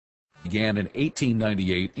began in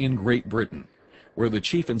 1898 in Great Britain, where the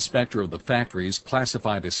chief inspector of the factories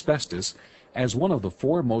classified asbestos as one of the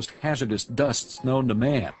 4 most hazardous dusts known to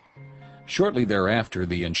man. Shortly thereafter,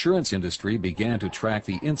 the insurance industry began to track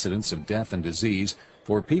the incidence of death and disease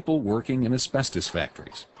for people working in asbestos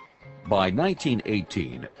factories. By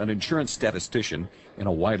 1918, an insurance statistician in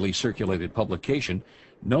a widely circulated publication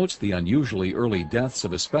notes the unusually early deaths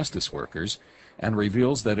of asbestos workers and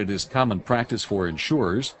reveals that it is common practice for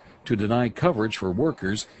insurers to deny coverage for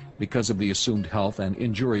workers because of the assumed health and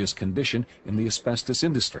injurious condition in the asbestos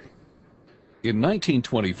industry. In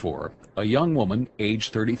 1924, a young woman, age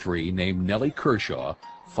 33, named Nellie Kershaw,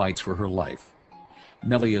 fights for her life.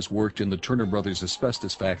 Nellie has worked in the Turner Brothers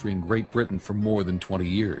asbestos factory in Great Britain for more than 20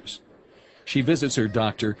 years. She visits her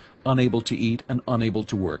doctor, unable to eat and unable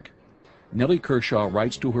to work. Nellie Kershaw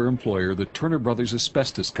writes to her employer, the Turner Brothers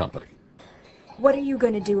Asbestos Company. What are you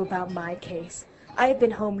going to do about my case? I have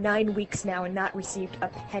been home 9 weeks now and not received a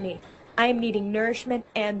penny. I am needing nourishment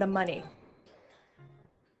and the money.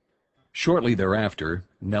 Shortly thereafter,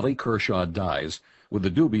 Nellie Kershaw dies, with the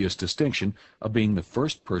dubious distinction of being the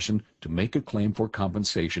first person to make a claim for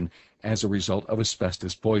compensation as a result of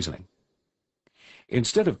asbestos poisoning.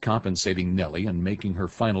 Instead of compensating Nellie and making her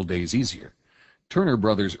final days easier, Turner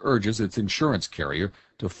Brothers urges its insurance carrier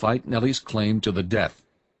to fight Nellie's claim to the death.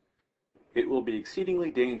 It will be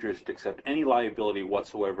exceedingly dangerous to accept any liability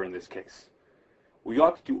whatsoever in this case. We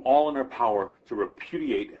ought to do all in our power to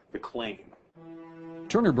repudiate the claim.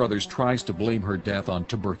 Turner Brothers tries to blame her death on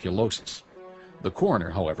tuberculosis. The coroner,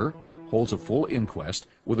 however, holds a full inquest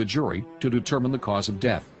with a jury to determine the cause of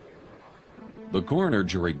death. The coroner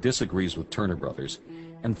jury disagrees with Turner Brothers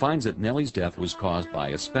and finds that Nellie's death was caused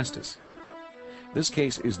by asbestos. This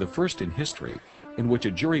case is the first in history in which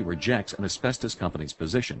a jury rejects an asbestos company's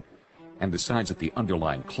position and decides that the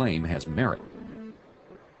underlying claim has merit.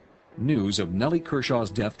 News of Nellie Kershaw's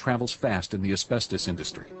death travels fast in the asbestos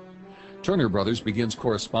industry. Turner Brothers begins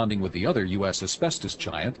corresponding with the other U.S. asbestos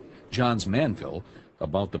giant, Johns Manville,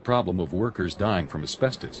 about the problem of workers dying from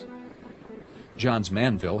asbestos. Johns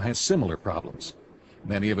Manville has similar problems.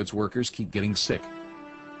 Many of its workers keep getting sick.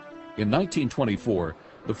 In 1924,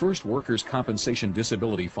 the first workers' compensation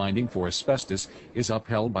disability finding for asbestos is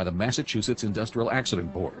upheld by the Massachusetts Industrial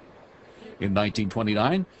Accident Board. In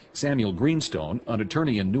 1929, Samuel Greenstone, an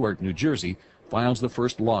attorney in Newark, New Jersey, files the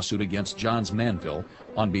first lawsuit against Johns Manville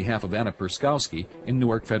on behalf of Anna Perskowski in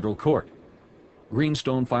Newark Federal Court.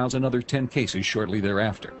 Greenstone files another 10 cases shortly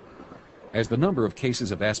thereafter. As the number of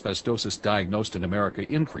cases of asbestosis diagnosed in America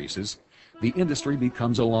increases, the industry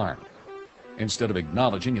becomes alarmed. Instead of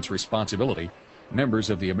acknowledging its responsibility, members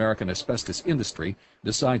of the American asbestos industry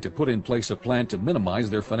decide to put in place a plan to minimize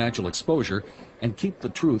their financial exposure and keep the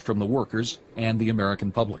truth from the workers and the American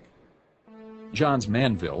public. Johns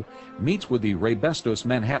Manville meets with the Asbestos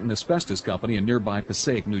Manhattan Asbestos Company in nearby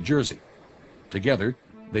Passaic, New Jersey. Together,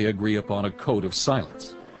 they agree upon a code of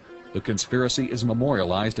silence. The conspiracy is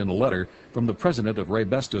memorialized in a letter from the president of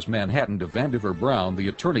Asbestos Manhattan to Vandiver Brown, the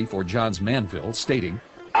attorney for Johns Manville, stating,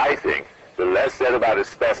 "I think the less said about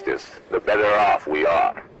asbestos, the better off we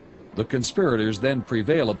are." The conspirators then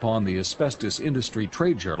prevail upon the asbestos industry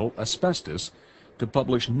trade journal, Asbestos, to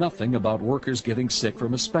publish nothing about workers getting sick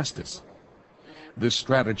from asbestos. This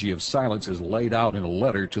strategy of silence is laid out in a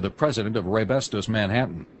letter to the president of Asbestos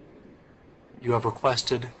Manhattan. You have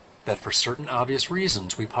requested that for certain obvious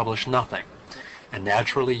reasons we publish nothing, and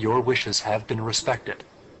naturally your wishes have been respected.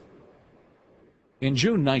 In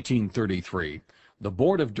June 1933, the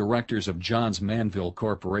board of directors of Johns Manville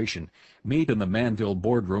Corporation meet in the Manville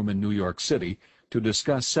boardroom in New York City to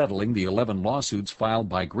discuss settling the 11 lawsuits filed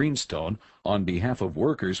by Greenstone on behalf of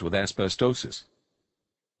workers with asbestosis.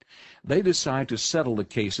 They decide to settle the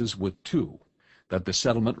cases with 2, that the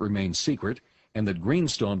settlement remains secret, and that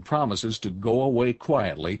Greenstone promises to go away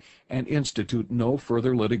quietly and institute no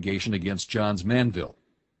further litigation against Johns Manville.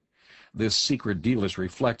 This secret deal is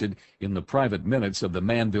reflected in the private minutes of the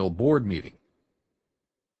Manville board meeting.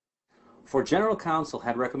 For General Counsel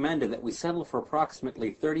had recommended that we settle for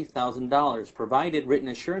approximately $30,000, provided written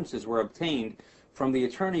assurances were obtained from the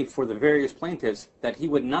attorney for the various plaintiffs that he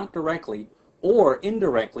would not directly or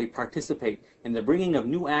indirectly participate in the bringing of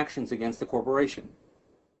new actions against the corporation.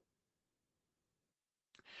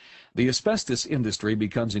 The asbestos industry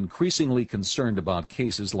becomes increasingly concerned about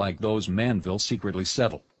cases like those Manville secretly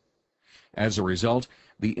settled. As a result,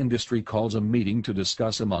 the industry calls a meeting to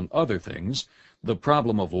discuss, among other things, the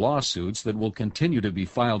problem of lawsuits that will continue to be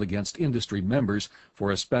filed against industry members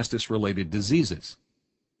for asbestos-related diseases.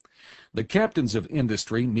 The captains of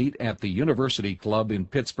industry meet at the University Club in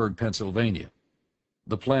Pittsburgh, Pennsylvania.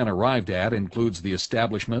 The plan arrived at includes the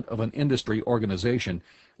establishment of an industry organization,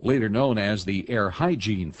 later known as the Air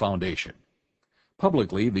Hygiene Foundation.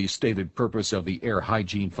 Publicly, the stated purpose of the Air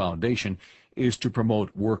Hygiene Foundation is to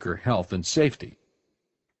promote worker health and safety.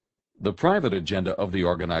 The private agenda of the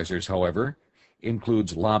organizers, however,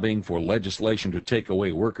 includes lobbying for legislation to take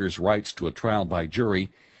away workers' rights to a trial by jury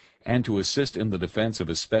and to assist in the defense of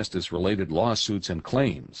asbestos-related lawsuits and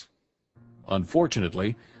claims.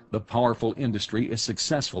 Unfortunately, the powerful industry is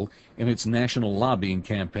successful in its national lobbying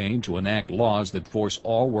campaign to enact laws that force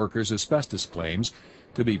all workers' asbestos claims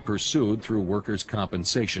to be pursued through workers'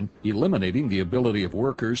 compensation, eliminating the ability of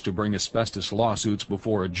workers to bring asbestos lawsuits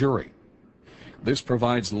before a jury. This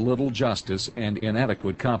provides little justice and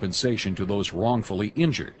inadequate compensation to those wrongfully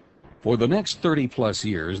injured. For the next 30-plus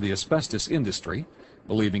years, the asbestos industry,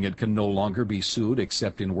 believing it can no longer be sued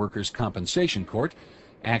except in workers' compensation court,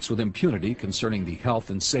 acts with impunity concerning the health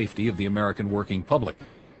and safety of the American working public.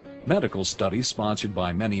 Medical studies sponsored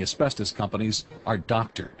by many asbestos companies are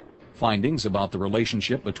doctored. Findings about the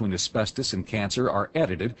relationship between asbestos and cancer are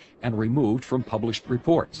edited and removed from published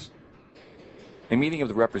reports. A meeting of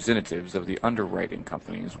the representatives of the underwriting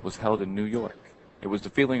companies was held in New York. It was the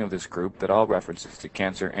feeling of this group that all references to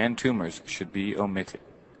cancer and tumors should be omitted.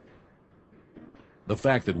 The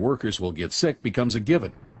fact that workers will get sick becomes a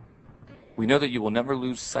given. We know that you will never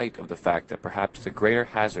lose sight of the fact that perhaps the greater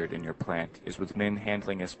hazard in your plant is with men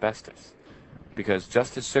handling asbestos, because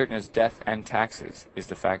just as certain as death and taxes is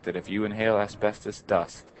the fact that if you inhale asbestos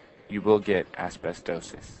dust, you will get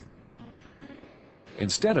asbestosis.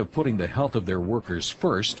 Instead of putting the health of their workers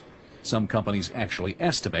first, some companies actually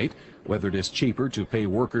estimate whether it is cheaper to pay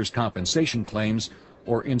workers' compensation claims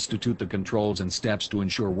or institute the controls and steps to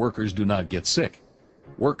ensure workers do not get sick.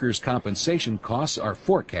 Workers' compensation costs are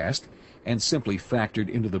forecast and simply factored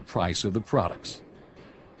into the price of the products.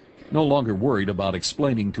 No longer worried about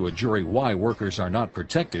explaining to a jury why workers are not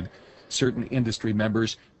protected, certain industry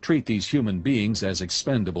members treat these human beings as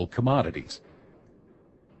expendable commodities.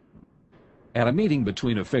 At a meeting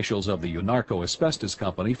between officials of the Unarco Asbestos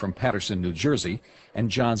Company from Paterson, New Jersey,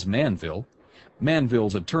 and Johns Manville,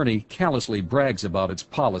 Manville's attorney callously brags about its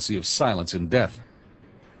policy of silence and death.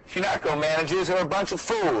 Unarco managers are a bunch of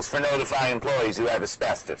fools for notifying employees who have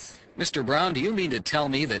asbestos. Mr. Brown, do you mean to tell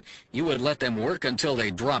me that you would let them work until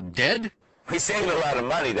they drop dead? We save a lot of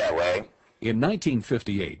money that way. In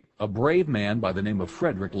 1958, a brave man by the name of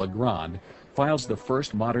Frederick Legrand files the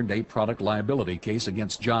first modern-day product liability case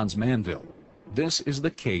against Johns Manville. This is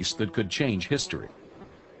the case that could change history.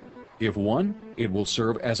 If won, it will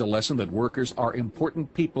serve as a lesson that workers are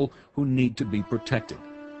important people who need to be protected.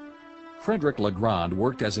 Frederick Legrand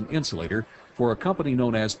worked as an insulator for a company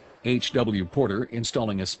known as H.W. Porter,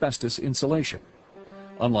 installing asbestos insulation.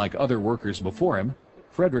 Unlike other workers before him,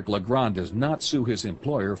 Frederick Legrand does not sue his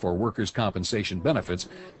employer for workers' compensation benefits,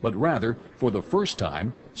 but rather, for the first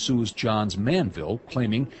time, sues Johns Manville,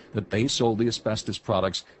 claiming that they sold the asbestos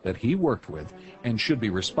products that he worked with and should be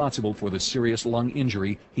responsible for the serious lung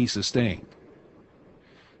injury he sustained.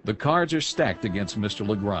 The cards are stacked against Mr.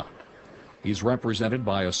 Legrand. He's represented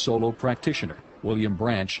by a solo practitioner, William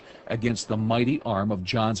Branch, against the mighty arm of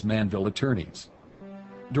Johns Manville attorneys.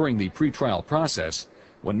 During the pretrial process,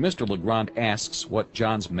 when Mr. Legrand asks what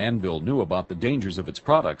Johns Manville knew about the dangers of its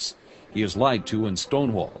products, he is lied to and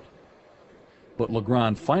stonewalled. But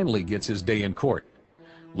Legrand finally gets his day in court.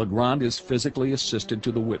 Legrand is physically assisted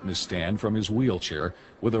to the witness stand from his wheelchair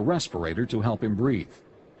with a respirator to help him breathe.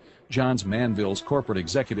 Johns Manville's corporate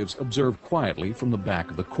executives observe quietly from the back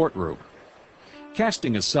of the courtroom.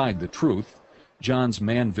 Casting aside the truth, Johns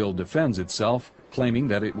Manville defends itself, claiming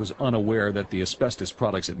that it was unaware that the asbestos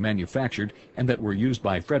products it manufactured and that were used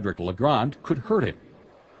by Frederick Legrand could hurt him.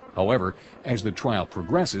 However, as the trial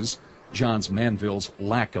progresses, Johns Manville's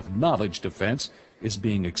lack of knowledge defense is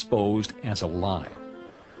being exposed as a lie.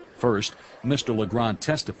 First, Mr. Legrand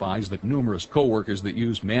testifies that numerous co-workers that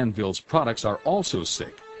use Manville's products are also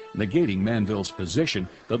sick, negating Manville's position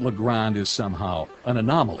that Legrand is somehow an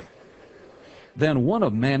anomaly. Then one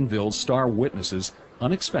of Manville's star witnesses,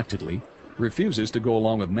 unexpectedly, refuses to go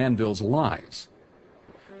along with Manville's lies.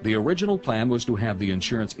 The original plan was to have the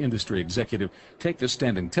insurance industry executive take the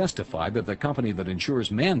stand and testify that the company that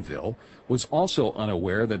insures Manville was also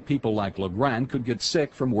unaware that people like Legrand could get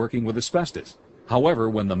sick from working with asbestos. However,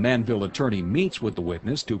 when the Manville attorney meets with the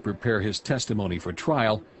witness to prepare his testimony for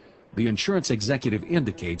trial, the insurance executive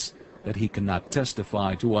indicates that he cannot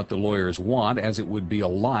testify to what the lawyers want, as it would be a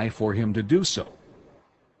lie for him to do so.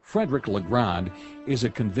 Frederick Legrand is a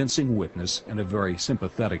convincing witness and a very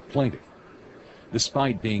sympathetic plaintiff.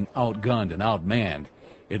 Despite being outgunned and outmanned,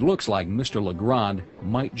 it looks like Mr. Legrand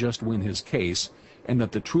might just win his case and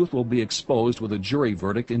that the truth will be exposed with a jury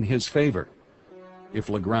verdict in his favor. If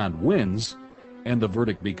Legrand wins, and the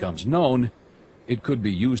verdict becomes known, it could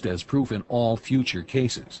be used as proof in all future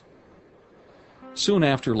cases. Soon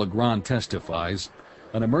after Legrand testifies,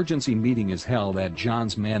 an emergency meeting is held at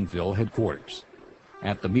Johns Manville headquarters.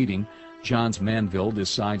 At the meeting, Johns Manville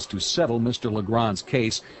decides to settle Mr. Legrand's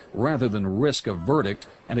case rather than risk a verdict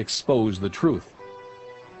and expose the truth.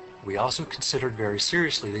 We also considered very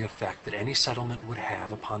seriously the effect that any settlement would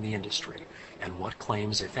have upon the industry, and what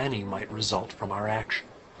claims, if any, might result from our action.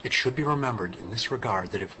 It should be remembered in this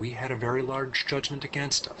regard that if we had a very large judgment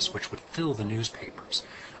against us, which would fill the newspapers,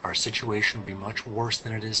 our situation would be much worse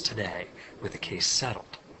than it is today, with the case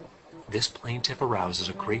settled. This plaintiff arouses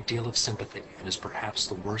a great deal of sympathy and is perhaps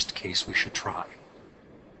the worst case we should try.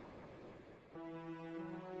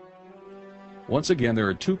 Once again, there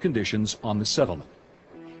are two conditions on the settlement.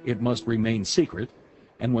 It must remain secret,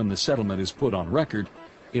 and when the settlement is put on record,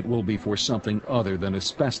 it will be for something other than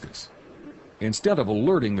asbestos. Instead of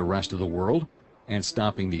alerting the rest of the world and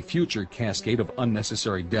stopping the future cascade of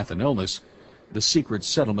unnecessary death and illness, the secret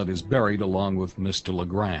settlement is buried along with Mr.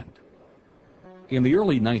 Legrand. In the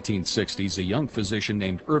early 1960s, a young physician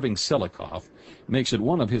named Irving Selikoff makes it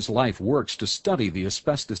one of his life works to study the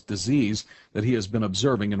asbestos disease that he has been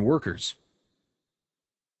observing in workers.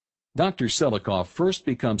 Dr. Selikoff first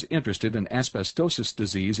becomes interested in asbestosis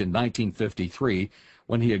disease in 1953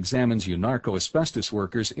 when he examines narco-asbestos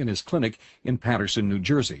workers in his clinic in Paterson, New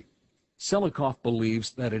Jersey. Selikoff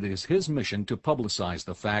believes that it is his mission to publicize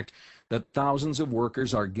the fact that thousands of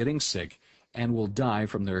workers are getting sick and will die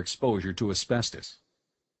from their exposure to asbestos.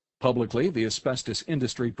 Publicly, the asbestos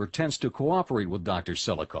industry pretends to cooperate with Dr.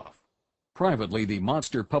 Selikoff. Privately, the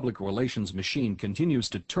monster public relations machine continues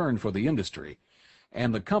to turn for the industry,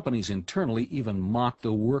 and the companies internally even mock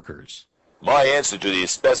the workers. My answer to the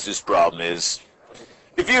asbestos problem is,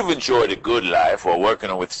 if you've enjoyed a good life while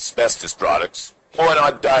working with asbestos products, why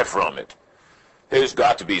not die from it? There's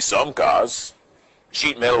got to be some cause.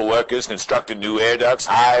 Sheet metal workers constructing new air ducts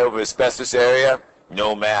high over asbestos area,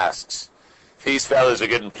 no masks. These fellas are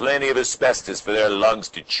getting plenty of asbestos for their lungs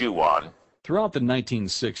to chew on. Throughout the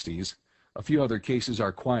 1960s, a few other cases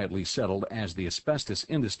are quietly settled as the asbestos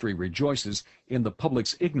industry rejoices in the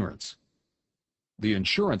public's ignorance. The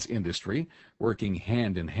insurance industry, working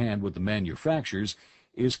hand in hand with the manufacturers,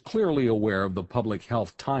 is clearly aware of the public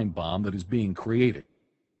health time bomb that is being created.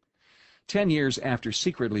 10 years after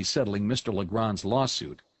secretly settling Mr. Legrand's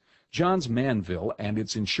lawsuit, Johns Manville and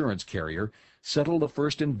its insurance carrier settled the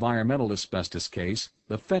first environmental asbestos case,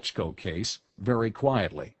 the Fetchco case, very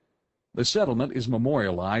quietly. The settlement is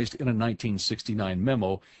memorialized in a 1969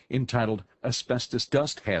 memo entitled Asbestos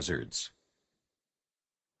Dust Hazards.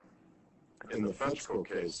 In the Fetchco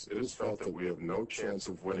case, it is felt that we have no chance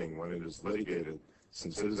of winning when it is litigated,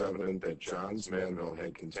 since it is evident that Johns Manville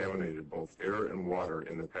had contaminated both air and water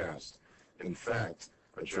in the past. In fact,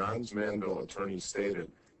 a Johns Manville attorney stated,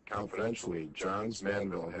 confidentially, Johns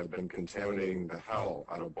Manville had been contaminating the hell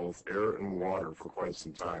out of both air and water for quite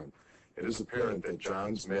some time. It is apparent that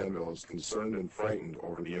Johns Manville is concerned and frightened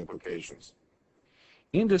over the implications.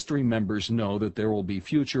 Industry members know that there will be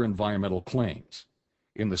future environmental claims.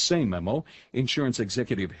 In the same memo, insurance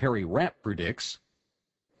executive Harry Rapp predicts,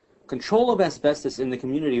 control of asbestos in the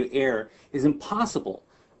community air is impossible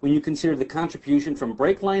when you consider the contribution from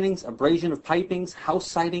brake linings, abrasion of pipings, house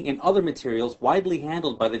siding, and other materials widely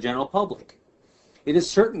handled by the general public. It is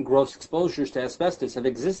certain gross exposures to asbestos have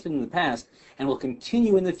existed in the past and will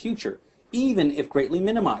continue in the future, even if greatly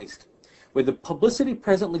minimized. With the publicity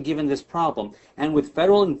presently given this problem, and with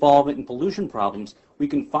federal involvement in pollution problems, we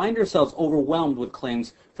can find ourselves overwhelmed with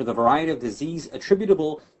claims for the variety of disease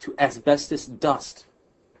attributable to asbestos dust.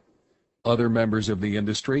 Other members of the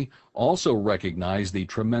industry also recognize the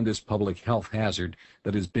tremendous public health hazard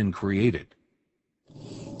that has been created.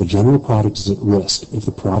 The general product is at risk if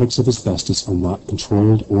the products of asbestos are not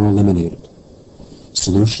controlled or eliminated.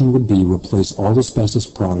 Solution would be replace all asbestos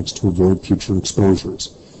products to avoid future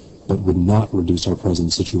exposures, but would not reduce our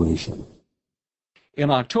present situation.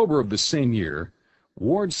 In October of the same year,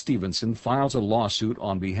 Ward Stevenson files a lawsuit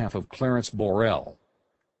on behalf of Clarence Borel.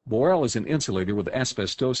 Borel is an insulator with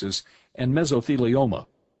asbestosis and mesothelioma.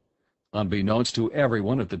 Unbeknownst to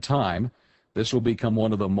everyone at the time, this will become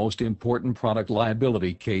one of the most important product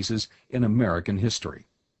liability cases in American history.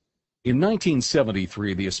 In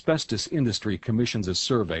 1973, the asbestos industry commissions a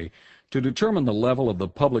survey to determine the level of the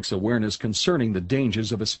public's awareness concerning the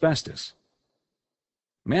dangers of asbestos.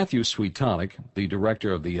 Matthew Sweetonic, the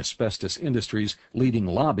director of the asbestos industry's leading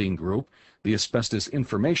lobbying group, the Asbestos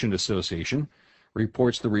Information Association,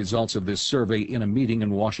 reports the results of this survey in a meeting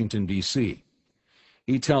in Washington, D.C.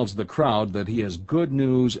 He tells the crowd that he has good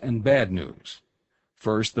news and bad news.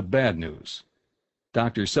 First, the bad news.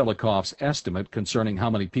 Dr. Selikoff's estimate concerning how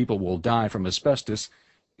many people will die from asbestos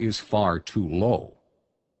is far too low.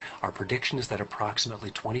 Our prediction is that approximately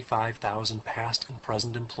 25,000 past and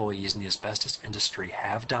present employees in the asbestos industry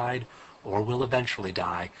have died or will eventually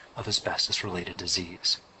die of asbestos-related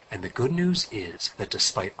disease. And the good news is that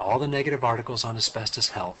despite all the negative articles on asbestos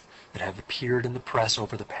health that have appeared in the press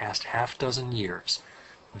over the past half-dozen years,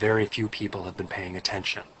 very few people have been paying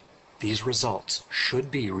attention. These results should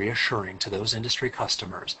be reassuring to those industry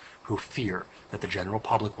customers who fear that the general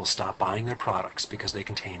public will stop buying their products because they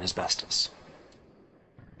contain asbestos.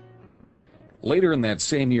 Later in that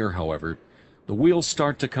same year, however, the wheels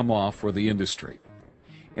start to come off for the industry.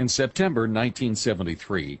 In September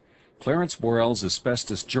 1973, Clarence Borell's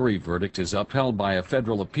asbestos jury verdict is upheld by a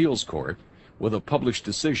federal appeals court with a published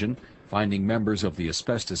decision finding members of the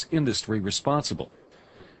asbestos industry responsible.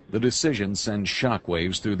 The decision sends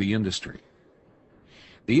shockwaves through the industry.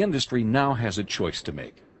 The industry now has a choice to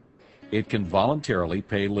make. It can voluntarily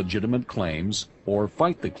pay legitimate claims or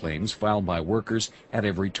fight the claims filed by workers at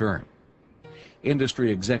every turn.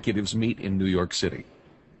 Industry executives meet in New York City.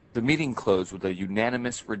 The meeting closed with a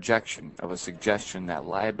unanimous rejection of a suggestion that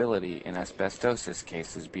liability in asbestosis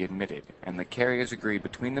cases be admitted, and the carriers agreed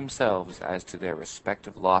between themselves as to their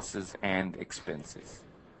respective losses and expenses.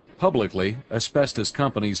 Publicly, asbestos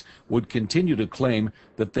companies would continue to claim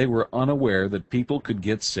that they were unaware that people could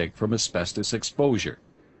get sick from asbestos exposure.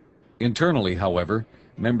 Internally, however,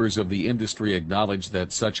 members of the industry acknowledge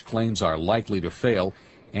that such claims are likely to fail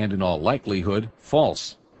and in all likelihood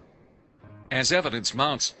false. As evidence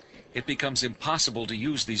mounts, it becomes impossible to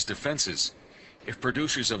use these defenses. If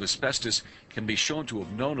producers of asbestos can be shown to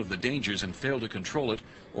have known of the dangers and failed to control it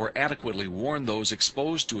or adequately warn those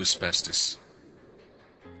exposed to asbestos.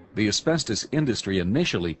 The asbestos industry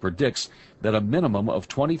initially predicts that a minimum of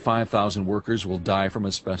 25,000 workers will die from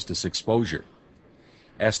asbestos exposure.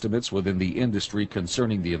 Estimates within the industry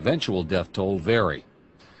concerning the eventual death toll vary.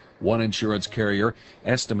 One insurance carrier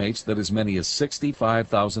estimates that as many as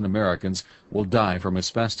 65,000 Americans will die from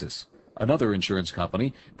asbestos. Another insurance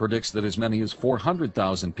company predicts that as many as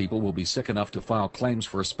 400,000 people will be sick enough to file claims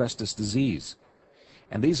for asbestos disease.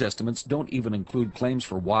 And these estimates don't even include claims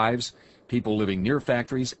for wives, people living near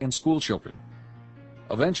factories, and school children.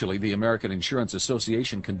 Eventually, the American Insurance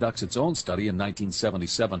Association conducts its own study in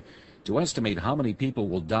 1977 to estimate how many people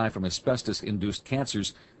will die from asbestos-induced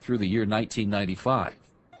cancers through the year 1995.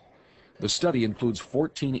 The study includes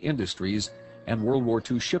 14 industries and World War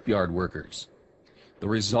II shipyard workers. The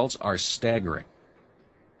results are staggering.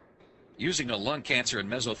 Using a lung cancer and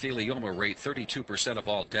mesothelioma rate 32% of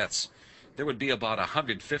all deaths, there would be about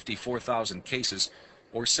 154,000 cases,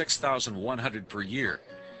 or 6,100 per year.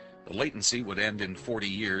 The latency would end in 40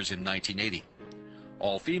 years in 1980.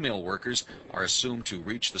 All female workers are assumed to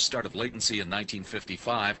reach the start of latency in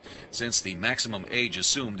 1955, since the maximum age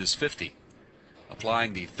assumed is 50.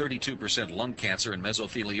 Applying the 32% lung cancer and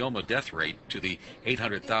mesothelioma death rate to the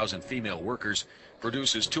 800,000 female workers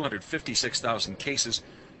produces 256,000 cases,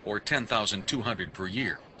 or 10,200 per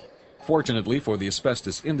year. Fortunately for the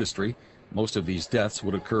asbestos industry, most of these deaths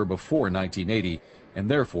would occur before 1980 and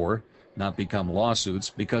therefore not become lawsuits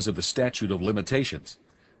because of the statute of limitations.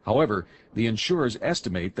 However, the insurers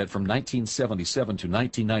estimate that from 1977 to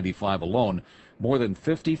 1995 alone, more than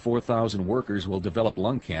 54,000 workers will develop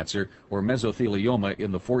lung cancer or mesothelioma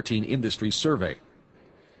in the 14 industries surveyed.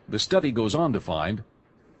 The study goes on to find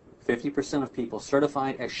 50% of people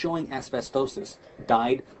certified as showing asbestosis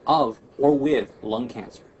died of or with lung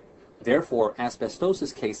cancer. Therefore,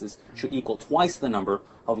 asbestosis cases should equal twice the number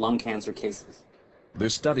of lung cancer cases.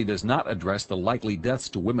 This study does not address the likely deaths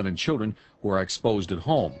to women and children who are exposed at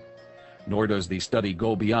home, nor does the study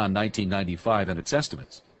go beyond 1995 in its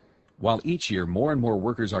estimates. While each year more and more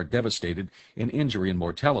workers are devastated in injury and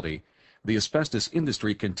mortality, the asbestos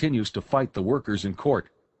industry continues to fight the workers in court.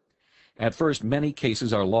 At first, many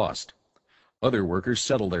cases are lost. Other workers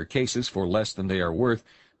settle their cases for less than they are worth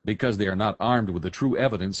because they are not armed with the true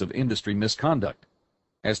evidence of industry misconduct.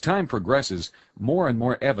 As time progresses, more and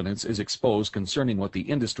more evidence is exposed concerning what the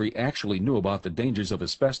industry actually knew about the dangers of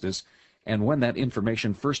asbestos and when that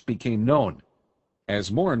information first became known.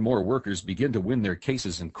 As more and more workers begin to win their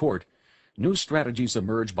cases in court, new strategies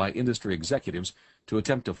emerge by industry executives to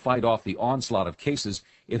attempt to fight off the onslaught of cases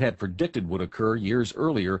it had predicted would occur years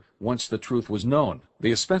earlier once the truth was known.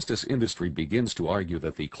 The asbestos industry begins to argue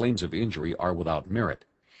that the claims of injury are without merit.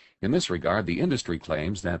 In this regard, the industry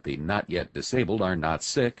claims that the not yet disabled are not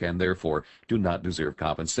sick and therefore do not deserve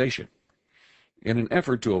compensation. In an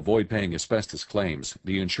effort to avoid paying asbestos claims,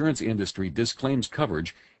 the insurance industry disclaims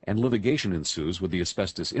coverage and litigation ensues with the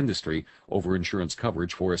asbestos industry over insurance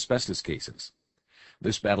coverage for asbestos cases.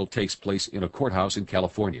 This battle takes place in a courthouse in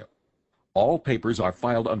California. All papers are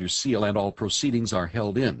filed under seal and all proceedings are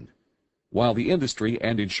held in. While the industry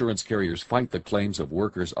and insurance carriers fight the claims of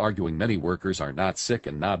workers arguing many workers are not sick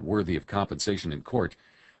and not worthy of compensation in court,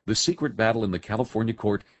 the secret battle in the California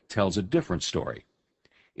court tells a different story.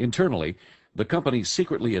 Internally, the companies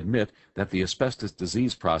secretly admit that the asbestos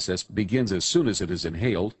disease process begins as soon as it is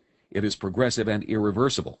inhaled, it is progressive and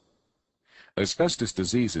irreversible. Asbestos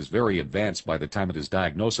disease is very advanced by the time it is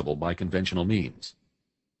diagnosable by conventional means.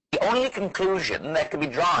 The only conclusion that can be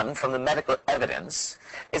drawn from the medical evidence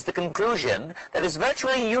is the conclusion that is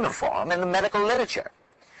virtually uniform in the medical literature.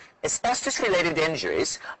 Asbestos-related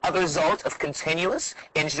injuries are the result of continuous,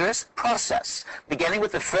 injurious process, beginning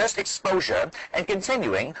with the first exposure and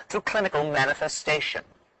continuing through clinical manifestation.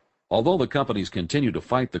 Although the companies continue to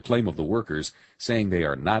fight the claim of the workers, saying they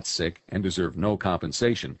are not sick and deserve no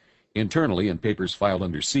compensation, internally in papers filed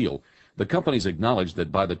under seal, the companies acknowledge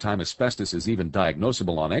that by the time asbestos is even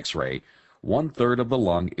diagnosable on X-ray, 1/3 of the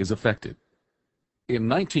lung is affected. In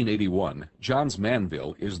 1981, Johns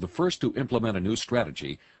Manville is the first to implement a new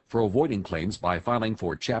strategy for avoiding claims by filing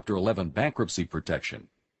for Chapter 11 bankruptcy protection.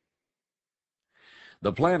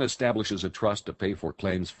 The plan establishes a trust to pay for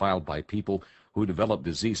claims filed by people who develop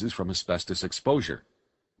diseases from asbestos exposure.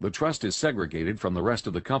 The trust is segregated from the rest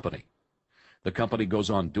of the company. The company goes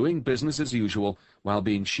on doing business as usual while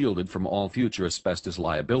being shielded from all future asbestos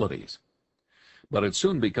liabilities. But it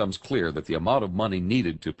soon becomes clear that the amount of money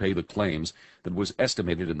needed to pay the claims that was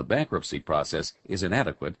estimated in the bankruptcy process is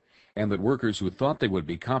inadequate, and that workers who thought they would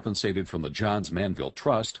be compensated from the Johns Manville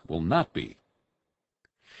Trust will not be.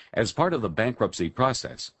 As part of the bankruptcy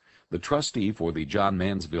process, the trustee for the John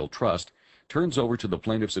Manville Trust turns over to the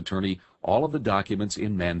plaintiff's attorney all of the documents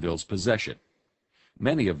in Manville's possession.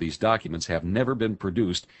 Many of these documents have never been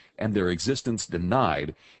produced and their existence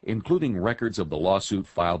denied, including records of the lawsuit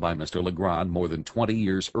filed by Mr. Legrand more than 20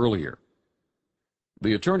 years earlier.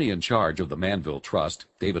 The attorney in charge of the Manville Trust,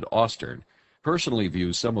 David Austern, personally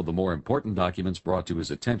views some of the more important documents brought to his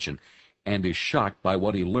attention and is shocked by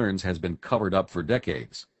what he learns has been covered up for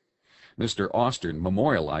decades. Mr. Austern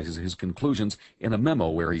memorializes his conclusions in a memo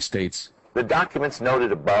where he states, The documents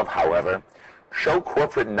noted above, however, show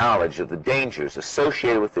corporate knowledge of the dangers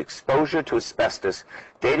associated with exposure to asbestos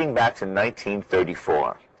dating back to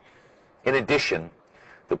 1934. In addition,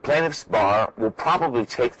 the plaintiff's bar will probably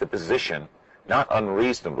take the position, not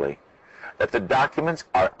unreasonably, that the documents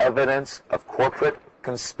are evidence of corporate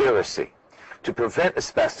conspiracy to prevent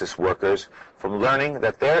asbestos workers from learning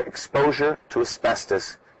that their exposure to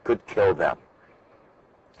asbestos could kill them.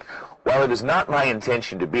 While it is not my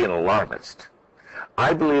intention to be an alarmist,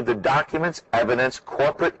 I believe the documents evidence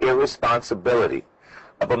corporate irresponsibility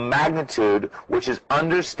of a magnitude which is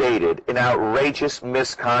understated in outrageous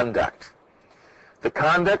misconduct. The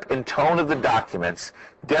conduct and tone of the documents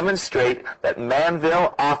demonstrate that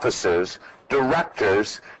Manville officers,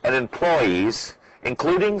 directors, and employees,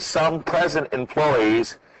 including some present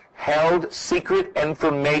employees, held secret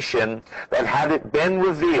information that, had it been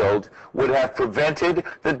revealed, would have prevented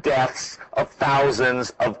the deaths of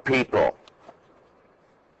thousands of people.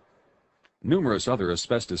 Numerous other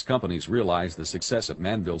asbestos companies realize the success of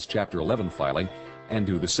Manville's Chapter 11 filing and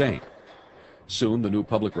do the same. Soon, the new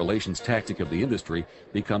public relations tactic of the industry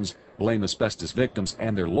becomes blame asbestos victims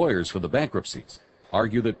and their lawyers for the bankruptcies,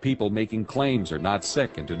 argue that people making claims are not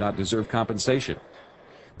sick and do not deserve compensation.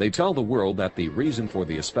 They tell the world that the reason for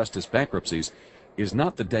the asbestos bankruptcies is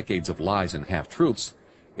not the decades of lies and half-truths,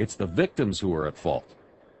 it's the victims who are at fault.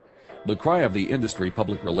 The cry of the industry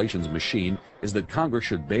public relations machine is that Congress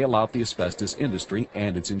should bail out the asbestos industry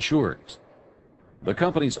and its insurers. The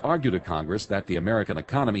companies argue to Congress that the American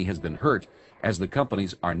economy has been hurt as the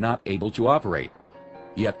companies are not able to operate.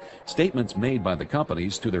 Yet, statements made by the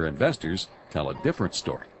companies to their investors tell a different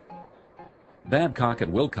story. Babcock &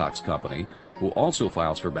 Wilcox Company, who also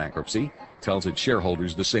files for bankruptcy, tells its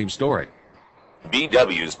shareholders the same story.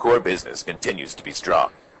 BW's core business continues to be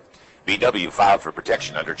strong. BW filed for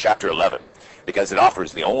protection under Chapter 11 because it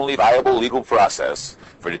offers the only viable legal process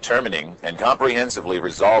for determining and comprehensively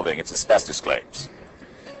resolving its asbestos claims.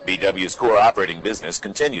 BW's core operating business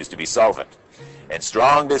continues to be solvent, and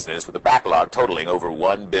strong business with a backlog totaling over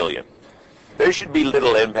 $1 billion. There should be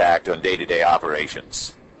little impact on day-to-day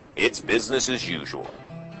operations. It's business as usual.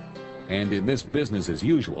 And in this business as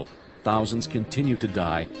usual, thousands continue to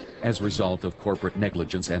die as a result of corporate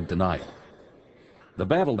negligence and denial. The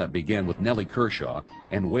battle that began with Nellie Kershaw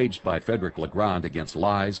and waged by Frederick Legrand against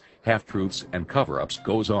lies, half-truths, and cover-ups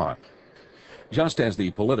goes on. Just as the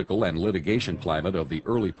political and litigation climate of the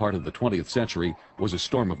early part of the 20th century was a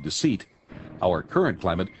storm of deceit, our current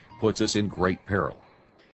climate puts us in great peril.